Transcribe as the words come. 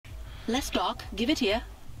less talk. Give it here.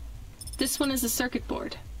 This one is a circuit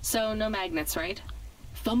board, so no magnets, right?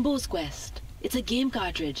 Fumbo's Quest. It's a game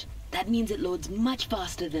cartridge. That means it loads much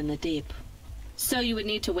faster than the tape. So you would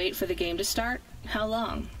need to wait for the game to start? How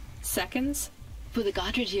long? Seconds? For the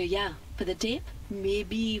cartridge here, yeah. For the tape,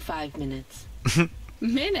 maybe 5 minutes.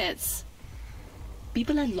 Minutes?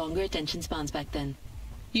 People had longer attention spans back then.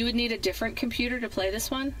 You would need a different computer to play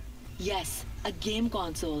this one? Yes, a game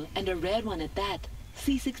console, and a rare one at that.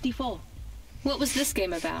 C64. What was this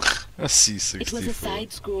game about? A C64. It was a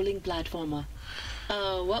side-scrolling platformer.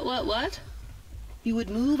 What? You would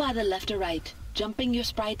move either left or right, jumping your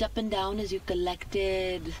sprite up and down as you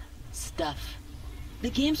collected stuff. The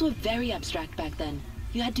games were very abstract back then.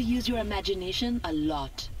 You had to use your imagination a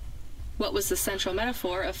lot. What was the central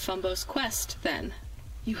metaphor of Fumbo's Quest, then?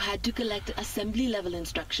 You had to collect assembly-level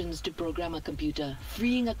instructions to program a computer,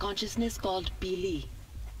 freeing a consciousness called Pili.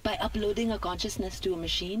 By uploading a consciousness to a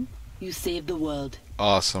machine, you save the world.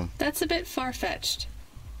 Awesome. That's a bit far-fetched.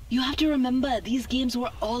 You have to remember, these games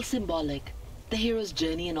were all symbolic. The hero's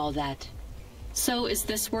journey and all that. So is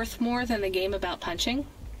this worth more than the game about punching?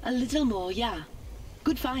 A little more, yeah.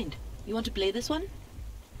 Good find. You want to play this one?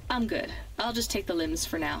 I'm good. I'll just take the limbs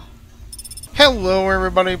for now. Hello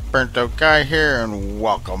everybody, Burnt Out Guy here, and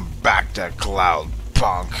welcome back to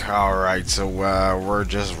Cloudpunk. Alright, so we're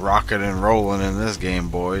just rocking and rolling in this game,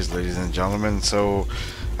 boys, ladies and gentlemen. So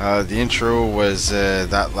the intro was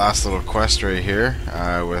that last little quest right here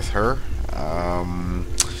with her.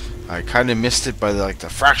 I kind of missed it by like the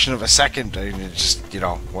fraction of a second. I just, you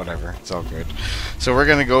know, whatever. It's all good. So we're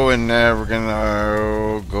gonna go and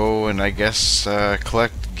I guess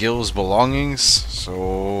collect Gil's belongings.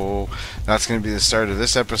 So that's gonna be the start of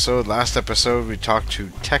this episode. Last episode we talked to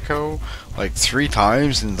Techo like 3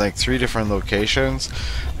 times in like 3 different locations,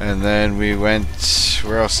 and then we went.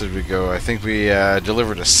 Where else did we go? I think we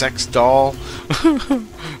delivered a sex doll.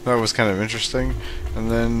 That was kind of interesting. And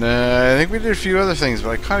then I think we did a few other things,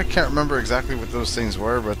 but I kind of can't remember exactly what those things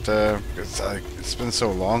were. But it's been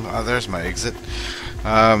so long. Oh, there's my exit.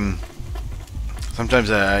 Sometimes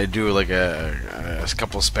I do like a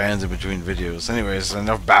couple spans in between videos. Anyways,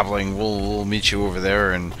 enough babbling. We'll meet you over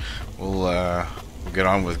there, and we'll get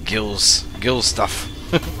on with Gil's stuff.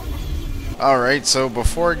 All right. So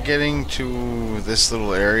before getting to this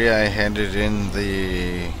little area, I handed in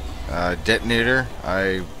the detonator.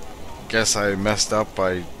 I guess I messed up.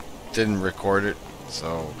 I didn't record it,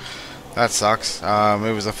 so that sucks.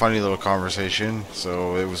 It was a funny little conversation,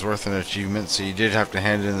 so it was worth an achievement. So you did have to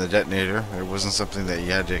hand in the detonator. It wasn't something that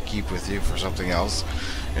you had to keep with you for something else.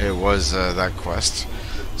 It was that quest.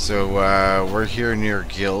 So we're here near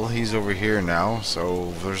Gil. He's over here now.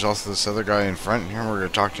 So there's also this other guy in front here. We're going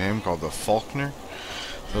to talk to him, called the Faulkner.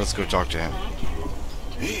 So let's go talk to him.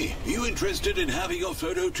 Hey, you interested in having your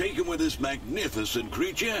photo taken with this magnificent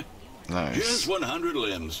creature? Nice. Just 100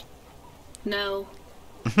 limbs. No.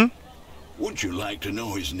 Would you like to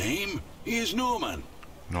know his name? He is Norman.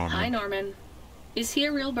 Hi, Norman. Is he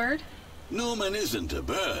a real bird? Norman isn't a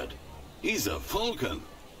bird. He's a falcon.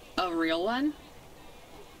 A real one?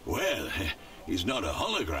 Well, he's not a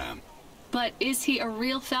hologram. But is he a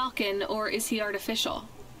real falcon, or is he artificial?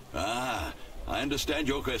 Ah, I understand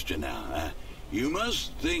your question now. You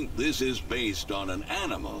must think this is based on an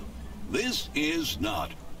animal. This is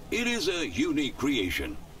not. It is a unique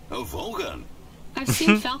creation. A falcon. I've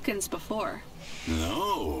seen falcons before.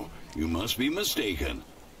 No, you must be mistaken.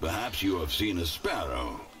 Perhaps you have seen a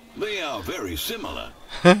sparrow. They are very similar.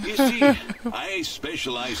 You see, I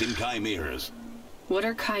specialize in chimeras. What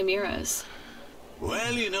are chimeras?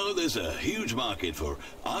 Well, you know, there's a huge market for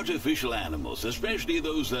artificial animals, especially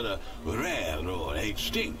those that are rare or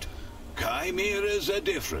extinct. Chimeras are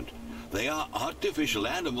different. They are artificial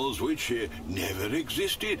animals which never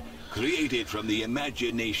existed, created from the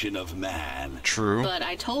imagination of man. True. But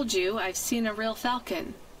I told you I've seen a real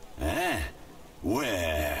falcon. Eh?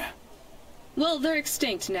 Where? Well, they're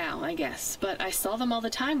extinct now, I guess, but I saw them all the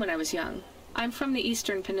time when I was young. I'm from the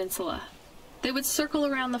Eastern Peninsula. They would circle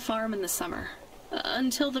around the farm in the summer,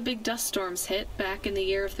 until the big dust storms hit back in the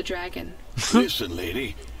year of the dragon. Listen,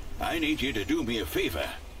 lady, I need you to do me a favor.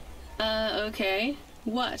 Okay.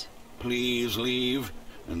 What? Please leave,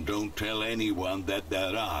 and don't tell anyone that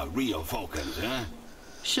there are real falcons, huh?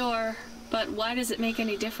 Sure, but why does it make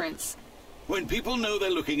any difference? When people know they're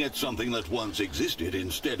looking at something that once existed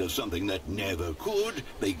instead of something that never could,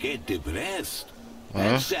 they get depressed.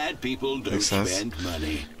 And sad people don't spend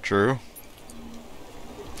money. True.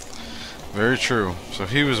 Very true. So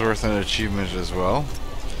he was worth an achievement as well.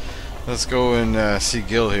 Let's go and see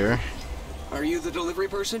Gil here. Are you the delivery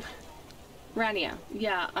person? Rania,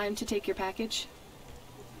 yeah, I'm to take your package.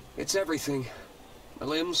 It's everything. My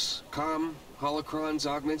limbs, comm, holocrons,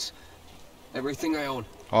 augments, everything I own.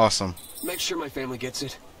 Awesome. Make sure my family gets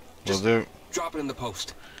it. Will Just do. drop it in the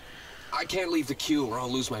post. I can't leave the queue or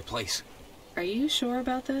I'll lose my place. Are you sure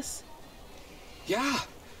about this? Yeah,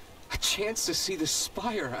 a chance to see the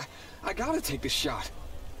spire. I gotta take the shot.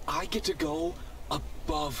 I get to go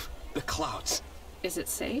above the clouds. Is it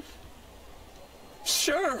safe?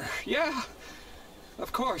 Sure, yeah.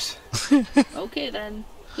 Of course. Okay then.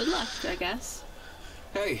 Good luck, I guess.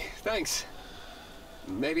 Hey, thanks.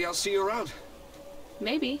 Maybe I'll see you around.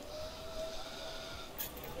 Maybe.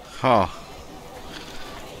 Huh.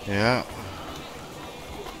 Yeah.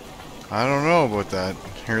 I don't know about that.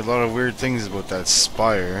 Hear a lot of weird things about that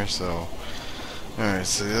spire, so... Alright,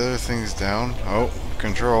 so the other thing's down. Oh,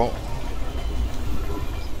 control.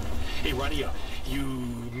 Hey, Ronnie, you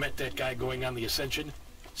met that guy going on the Ascension?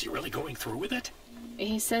 Is he really going through with it?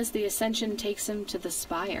 He says the Ascension takes him to the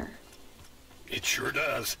spire. It sure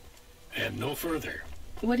does. And no further.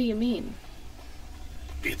 What do you mean?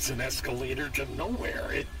 It's an escalator to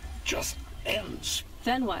nowhere. It just ends.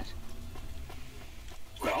 Then what?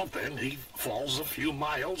 Well, then he falls a few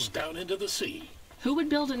miles down into the sea. Who would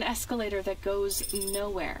build an escalator that goes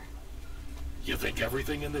nowhere? You think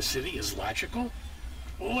everything in the city is logical?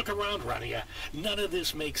 Look around, Rania. None of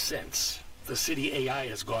this makes sense. The city AI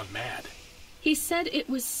has gone mad. He said it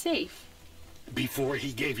was safe. Before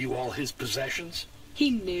he gave you all his possessions?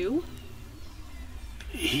 He knew?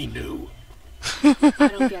 He knew. I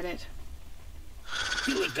don't get it.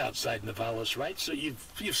 You lived outside Nivalis, right? So you've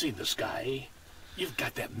seen the sky. You've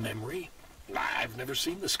got that memory. I've never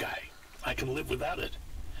seen the sky. I can live without it.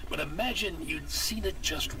 But imagine you'd seen it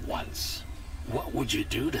just once. What would you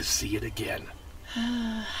do to see it again?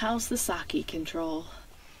 How's the sake control?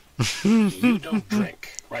 You don't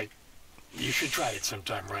drink, right? You should try it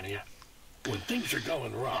sometime, Rania. When things are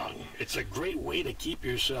going wrong, it's a great way to keep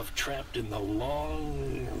yourself trapped in the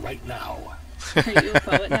long right now. Are you a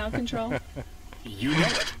poet now, Control? You know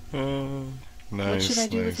it. Nice, What should I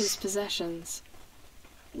do with nice. his possessions?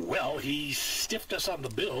 Well, he stiffed us on the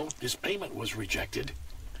bill. His payment was rejected.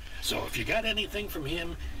 So if you got anything from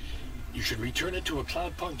him, you should return it to a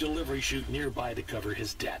Cloudpunk delivery chute nearby to cover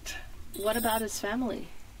his debt. What about his family?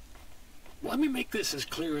 Let me make this as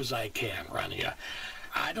clear as I can, Rania.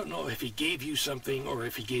 I don't know if he gave you something or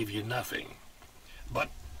if he gave you nothing. But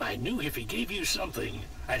I knew if he gave you something,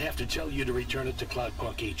 I'd have to tell you to return it to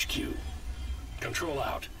Cloudpunk HQ. Control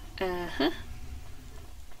out. Uh-huh.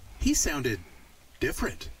 He sounded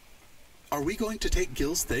different. Are we going to take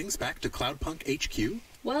Gil's things back to Cloudpunk HQ?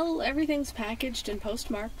 Well, everything's packaged and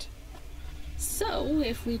postmarked. So,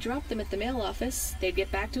 if we dropped them at the mail office, they'd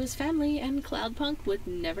get back to his family, and Cloudpunk would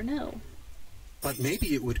never know. But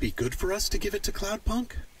maybe it would be good for us to give it to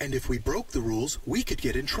Cloudpunk? And if we broke the rules, we could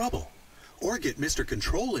get in trouble. Or get Mr.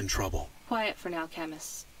 Control in trouble. Quiet for now,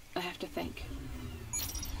 Camus. I have to think.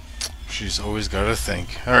 She's always got to think.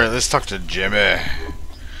 Alright, let's talk to Jimmy.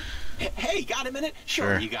 Hey, got a minute?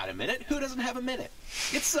 Sure, you got a minute. Who doesn't have a minute?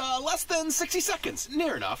 It's less than 60 seconds.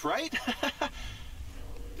 Near enough, right?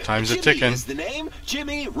 Time's a Jimmy ticking. is the name.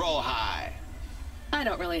 Jimmy, roll high. I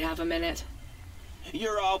don't really have a minute.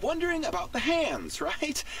 You're wondering about the hands,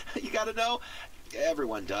 right? You gotta know.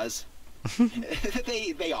 Everyone does.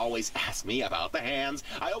 They always ask me about the hands.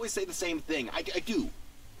 I always say the same thing. I do.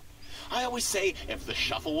 I always say if the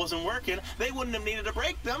shuffle wasn't working, they wouldn't have needed to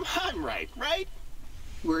break them. I'm right, right?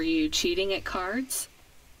 Were you cheating at cards?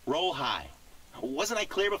 Roll high. Wasn't I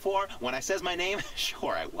clear before when I says my name?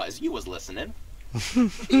 Sure I was. You was listening.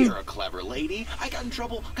 You're a clever lady. I got in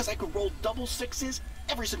trouble because I could roll double sixes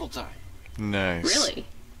every single time. Nice. Really?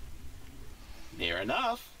 Near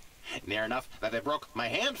enough. Near enough that they broke my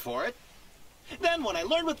hand for it. Then when I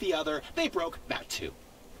learned with the other, they broke that too.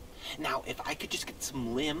 Now, if I could just get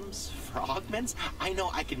some limbs for augments, I know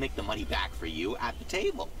I could make the money back for you at the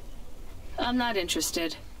table. I'm not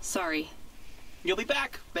interested. Sorry. You'll be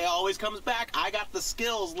back. They always comes back. I got the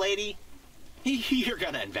skills, lady. You're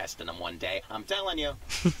gonna invest in them one day. I'm telling you.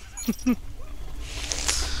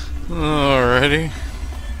 Alrighty.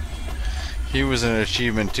 He was an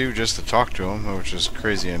achievement too, just to talk to him, which is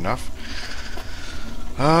crazy enough.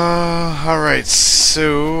 Alright,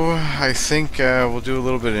 so I think we'll do a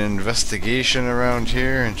little bit of investigation around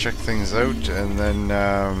here and check things out, and then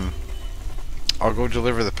I'll go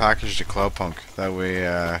deliver the package to Cloudpunk. That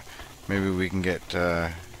way maybe we can get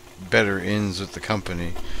better ins with the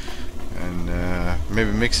company and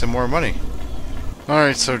maybe make some more money.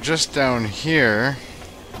 Alright, so just down here,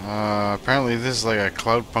 apparently this is like a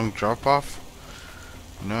Cloudpunk drop-off.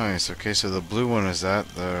 Nice, okay, so the blue one is that,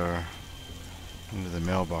 into the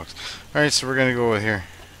mailbox. Alright, so we're gonna go with here.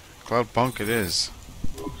 Cloudpunk it is.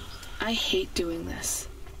 I hate doing this.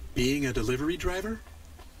 Being a delivery driver?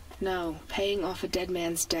 No, paying off a dead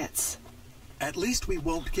man's debts. At least we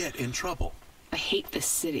won't get in trouble. I hate this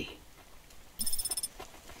city.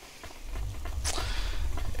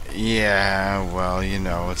 Yeah, well, you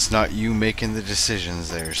know, it's not you making the decisions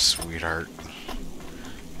there, sweetheart.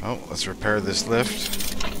 Oh, let's repair this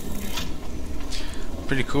lift.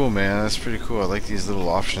 Pretty cool, man. That's pretty cool. I like these little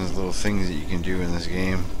options, little things that you can do in this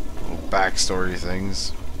game. Little backstory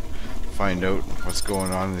things. Find out what's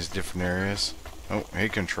going on in these different areas. Oh, hey,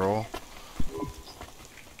 Control.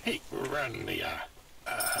 Hey, Ronnie,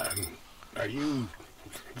 are you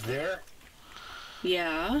there?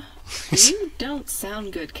 Yeah? You don't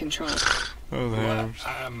sound good, Control. Oh, Well,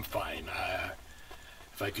 I'm fine.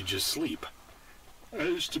 If I could just sleep. I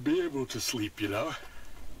used to be able to sleep, you know.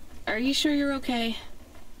 Are you sure you're okay?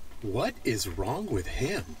 What is wrong with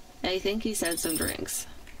him? I think he's had some drinks.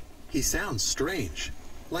 He sounds strange.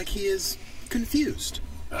 Like he is confused.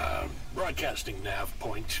 Broadcasting nav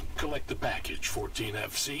point. Collect the package,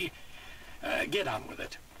 14FC. Get on with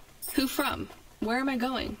it. Who from? Where am I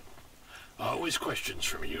going? Always questions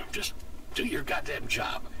from you. Just do your goddamn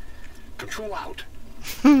job. Control out.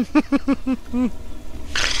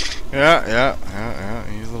 Yeah.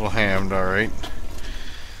 He's a little hammed, alright.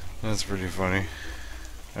 That's pretty funny.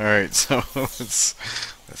 Alright, so let's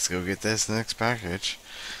go get this next package.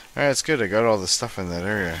 Alright, it's good. I got all the stuff in that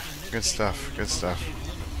area. Good stuff. Good stuff.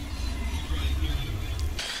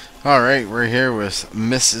 Alright, we're here with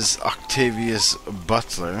Mrs. Octavius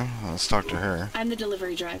Butler. Let's talk to her. I'm the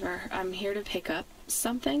delivery driver. I'm here to pick up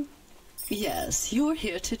something. Yes, you're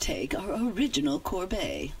here to take our original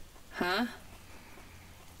corbeille. Huh?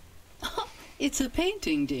 It's a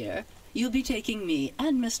painting, dear. You'll be taking me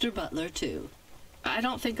and Mr. Butler, too. I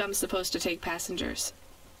don't think I'm supposed to take passengers.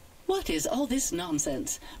 What is all this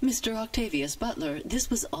nonsense? Mr. Octavius Butler,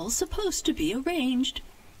 this was all supposed to be arranged.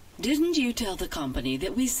 Didn't you tell the company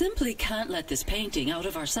that we simply can't let this painting out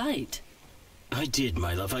of our sight? I did,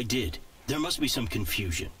 my love, I did. There must be some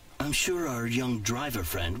confusion. I'm sure our young driver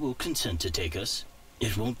friend will consent to take us.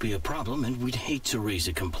 It won't be a problem, and we'd hate to raise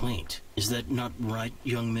a complaint. Is that not right,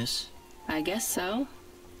 young miss? I guess so.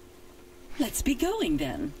 Let's be going,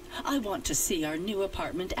 then. I want to see our new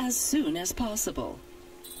apartment as soon as possible.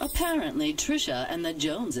 Apparently, Trisha and the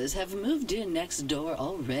Joneses have moved in next door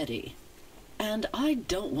already. And I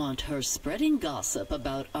don't want her spreading gossip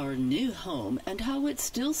about our new home and how it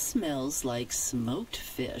still smells like smoked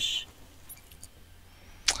fish.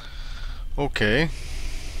 Okay.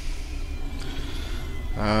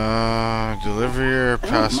 Deliver your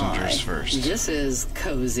passengers first. This is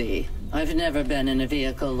cozy. I've never been in a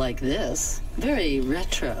vehicle like this. Very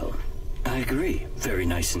retro. I agree. Very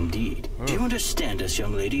nice indeed. Do you understand us,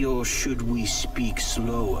 young lady, or should we speak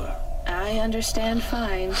slower? I understand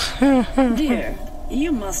fine. Dear,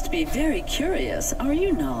 you must be very curious, are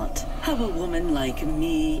you not? How a woman like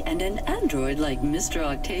me and an android like Mr.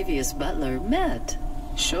 Octavius Butler met.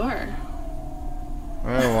 Sure.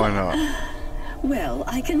 Well, why not? Well,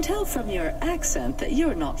 I can tell from your accent that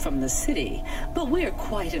you're not from the city, but we're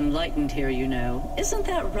quite enlightened here, you know. Isn't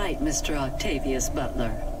that right, Mr. Octavius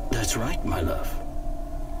Butler? That's right, my love.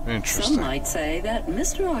 Interesting. Some might say that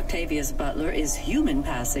Mr. Octavius Butler is human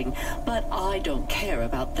passing, but I don't care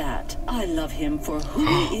about that. I love him for who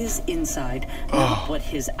he is inside, not what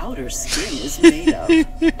his outer skin is made of.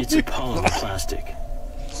 It's a polymer plastic.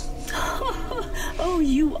 Oh,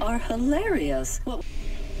 you are hilarious. Well,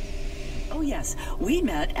 oh yes, we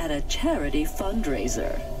met at a charity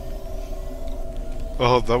fundraiser.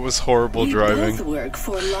 Oh, that was horrible driving. We both work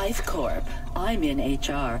for Life Corp. I'm in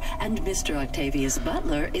HR, and Mr. Octavius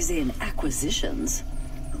Butler is in acquisitions.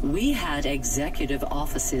 We had executive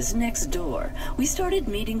offices next door. We started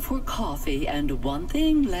meeting for coffee, and one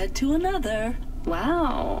thing led to another.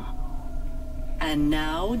 Wow. And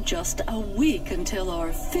now, just a week until our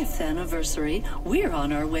 5th anniversary, we're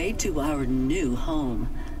on our way to our new home.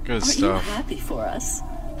 Good Aren't stuff. you happy for us?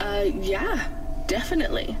 Yeah,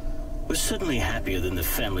 definitely. We're certainly happier than the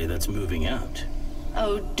family that's moving out.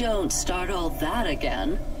 Oh, don't start all that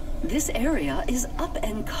again. This area is up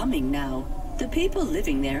and coming now. The people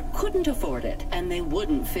living there couldn't afford it, and they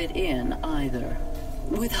wouldn't fit in either.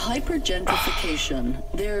 With hyper-gentrification,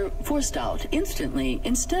 they're forced out instantly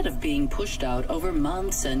instead of being pushed out over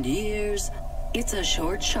months and years. It's a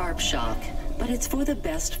short, sharp shock, but it's for the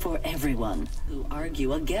best for everyone. Who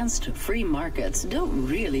argue against free markets don't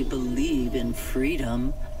really believe in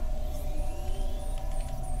freedom.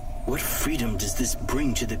 What freedom does this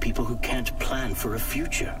bring to the people who can't plan for a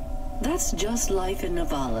future? That's just life in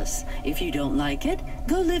Novalis. If you don't like it,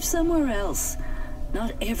 go live somewhere else.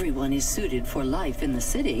 Not everyone is suited for life in the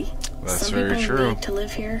city. That's Some very people true. need to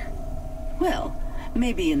live here. Well,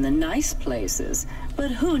 maybe in the nice places,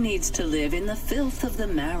 but who needs to live in the filth of the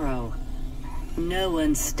Marrow? No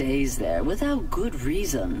one stays there without good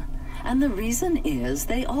reason. And the reason is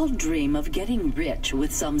they all dream of getting rich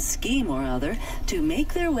with some scheme or other to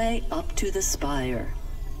make their way up to the spire.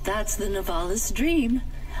 That's the Nivalis dream.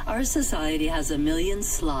 Our society has 1,000,000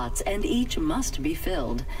 slots, and each must be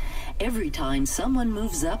filled. Every time someone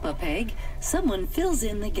moves up a peg, someone fills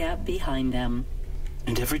in the gap behind them.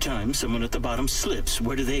 And every time someone at the bottom slips,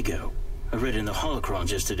 where do they go? I read in the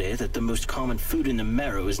holocrons yesterday that the most common food in the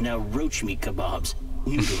Marrow is now roach meat kebabs,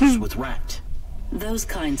 noodles with rat. Those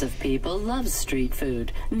kinds of people love street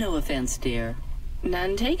food. No offense, dear.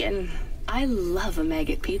 None taken. I love a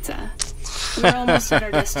maggot pizza. We're almost at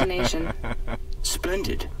our destination.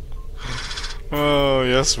 Splendid. Oh,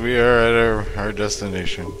 yes, we are at our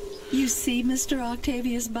destination. You see, Mr.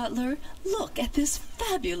 Octavius Butler? Look at this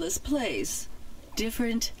fabulous place.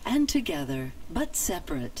 Different and together, but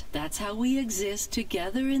separate. That's how we exist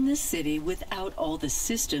together in this city without all the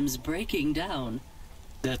systems breaking down.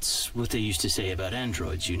 That's what they used to say about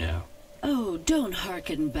androids, you know. Oh, don't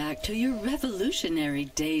hearken back to your revolutionary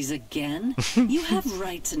days again. You have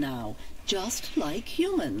rights now, just like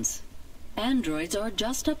humans. Androids are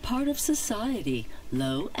just a part of society,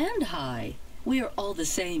 low and high. We're all the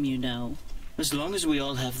same, you know. As long as we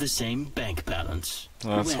all have the same bank balance.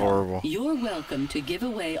 That's Well, horrible. You're welcome to give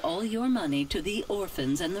away all your money to the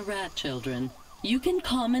orphans and the rat children. You can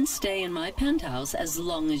come and stay in my penthouse as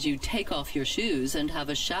long as you take off your shoes and have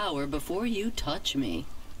a shower before you touch me.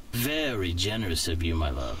 Very generous of you, my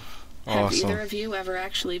love. Have Awesome. either of you ever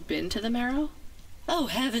actually been to the Marrow? Oh,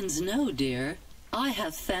 heavens no, dear. I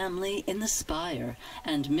have family in the Spire,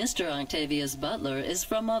 and Mr. Octavius Butler is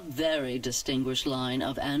from a very distinguished line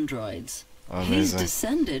of androids. He's Amazing.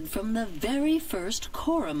 descended from the very first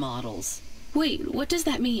Cora models. Wait, what does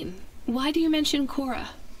that mean? Why do you mention Cora?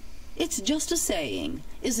 It's just a saying,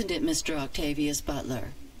 isn't it, Mr. Octavius Butler?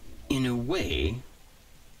 In a way,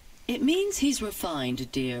 It means he's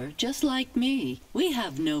refined, dear, just like me. We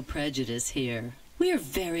have no prejudice here. We're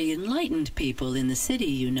very enlightened people in the city,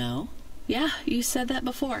 you know. Yeah, you said that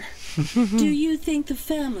before. Do you think the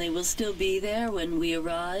family will still be there when we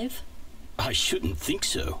arrive? I shouldn't think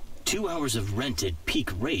so. 2 hours of rent at peak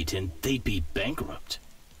rate and they'd be bankrupt.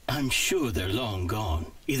 I'm sure they're long gone,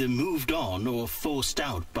 either moved on or forced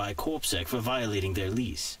out by Corpsec for violating their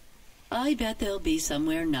lease. I bet they'll be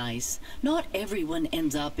somewhere nice. Not everyone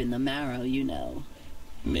ends up in the Marrow, you know.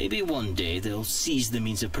 Maybe one day they'll seize the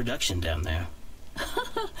means of production down there.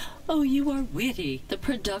 Oh, you are witty. The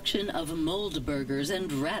production of mold burgers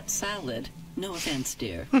and rat salad. No offense,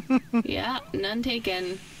 dear. Yeah, none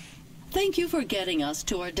taken. Thank you for getting us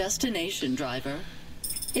to our destination, driver.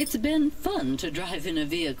 It's been fun to drive in a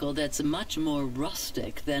vehicle that's much more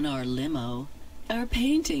rustic than our limo. Our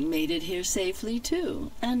painting made it here safely,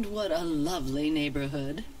 too. And what a lovely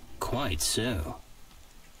neighborhood. Quite so.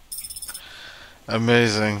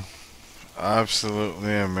 Amazing.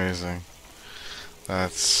 Absolutely amazing.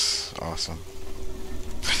 That's awesome.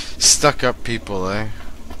 Stuck-up people, eh?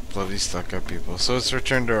 Bloody stuck-up people. So let's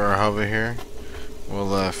return to our hub here.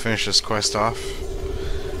 We'll finish this quest off.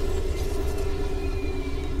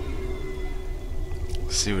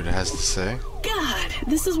 See what it has to say. God,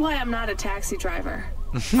 this is why I'm not a taxi driver.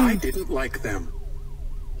 I didn't like them.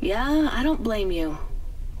 Yeah, I don't blame you.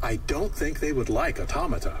 I don't think they would like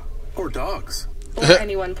automata. Or dogs. Or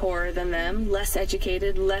anyone poorer than them, less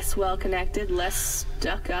educated, less well-connected, less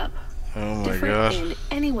stuck up. Oh my Different god. in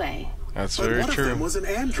any way. That's But very one of true. them was an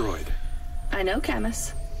android. I know,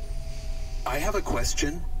 Camus. I have a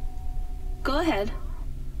question. Go ahead.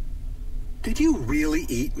 Did you really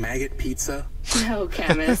eat maggot pizza? No,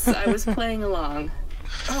 Camus, I was playing along.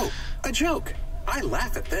 Oh, a joke. I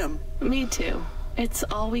laugh at them. Me too. It's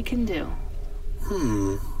all we can do.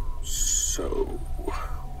 So...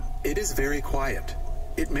 It is very quiet.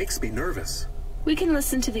 It makes me nervous. We can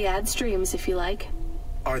listen to the ad streams if you like.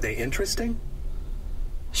 Are they interesting?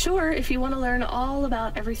 Sure, if you want to learn all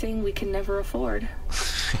about everything we can never afford.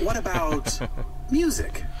 What about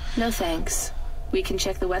music? No thanks. We can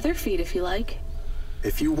check the weather feed if you like.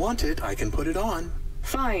 If you want it, I can put it on.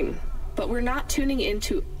 Fine, but we're not tuning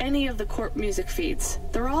into any of the Corp music feeds.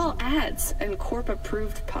 They're all ads and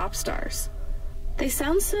Corp-approved pop stars. They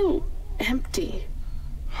sound so empty.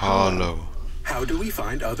 Hollow. How do we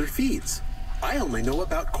find other feeds? I only know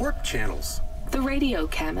about Corp channels. The radio,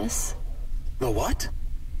 Camus. The what?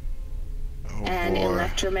 Oh An boy.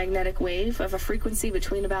 electromagnetic wave of a frequency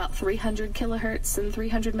between about 300 kilohertz and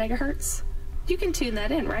 300 megahertz. You can tune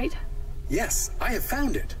that in, right? Yes, I have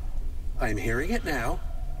found it. I'm hearing it now.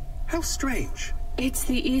 How strange. It's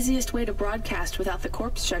the easiest way to broadcast without the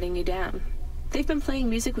corpse shutting you down. They've been playing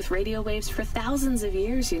music with radio waves for thousands of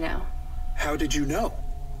years, you know. How did you know?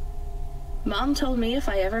 Mom told me if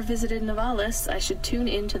I ever visited Novalis, I should tune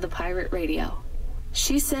into the pirate radio.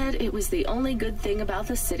 She said it was the only good thing about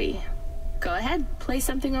the city. Go ahead, play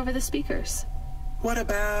something over the speakers. What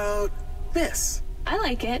about this? I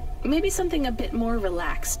like it. Maybe something a bit more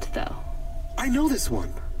relaxed, though. I know this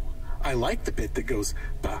one. I like the bit that goes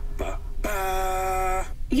ba ba ba.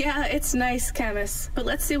 Yeah, it's nice, Camus, but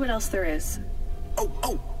let's see what else there is.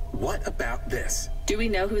 Oh, what about this? Do we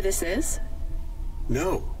know who this is?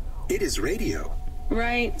 No, it is radio.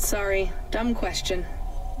 Right, sorry. Dumb question.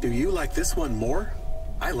 Do you like this one more?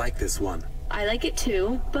 I like this one. I like it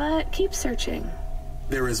too, but keep searching.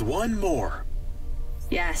 There is one more.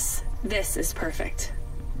 Yes, this is perfect.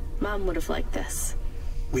 Mom would have liked this.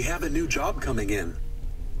 We have a new job coming in.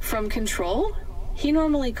 From Control? He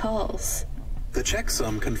normally calls. The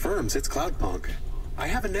checksum confirms it's Cloudpunk. I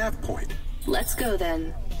have a nav point. Let's go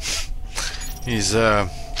then. He's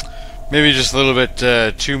maybe just a little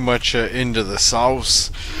bit too much into the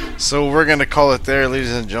sauce. So we're going to call it there,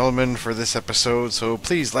 ladies and gentlemen, for this episode. So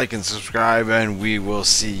please like and subscribe, and we will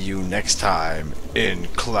see you next time in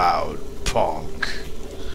Cloudpunk.